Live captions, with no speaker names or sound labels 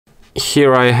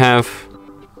Here I have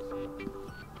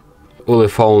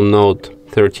ULEFONE Note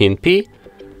 13P,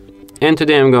 and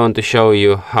today I'm going to show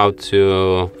you how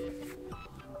to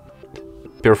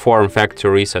perform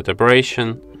factory reset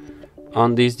operation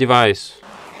on this device.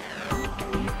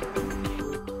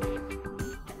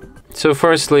 So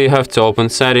firstly you have to open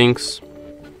settings,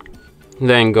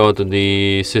 then go to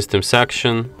the system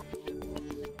section,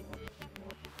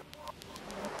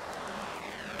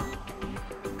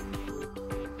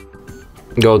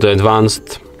 go to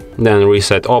advanced, then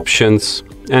reset options,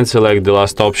 and select the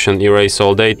last option, erase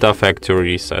all data, factory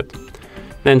reset.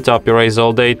 Then tap erase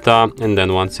all data, and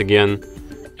then once again,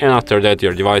 and after that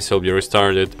your device will be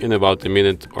restarted in about a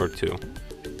minute or two.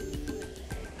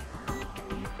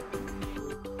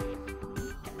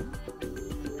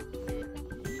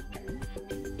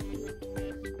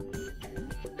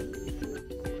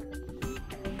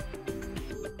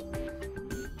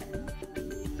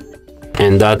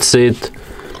 And that's it.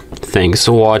 Thanks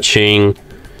for watching.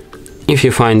 If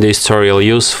you find this tutorial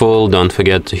useful, don't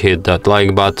forget to hit that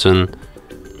like button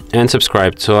and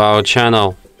subscribe to our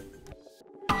channel.